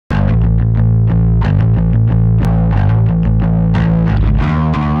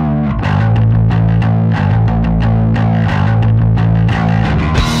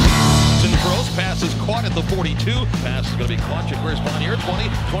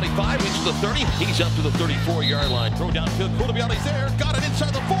25, into the 30. He's up to the 34-yard line. Throw downfield. Coulibaly's there. Got it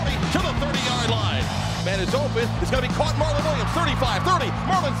inside the 40 to the 30-yard line. Man is open. It's going to be caught. Marlon Williams, 35, 30.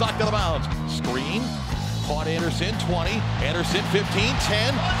 Marlon's knocked out of bounds. Screen. Caught Anderson, 20. Anderson, 15,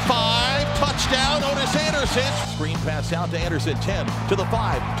 10, 5. Touchdown, Otis Anderson. Screen pass out to Anderson, 10, to the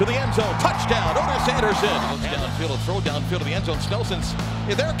 5, to the end zone. Touchdown, Otis Anderson. Looks downfield, a throw downfield to the end zone. Snelson's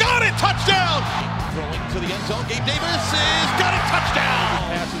in there. Got it, touchdown. Throwing to the end zone. Gabe Davis is got it,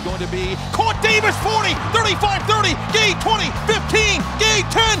 touchdown. The pass is going to be caught. Davis, 40, 35, 30. Gabe, 20, 15. Gabe,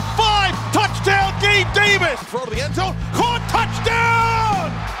 10, 5. Touchdown, Gabe Davis. Throw to the end zone. Caught,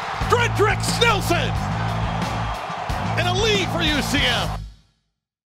 touchdown. Frederick Snelson. And a lead for UCF.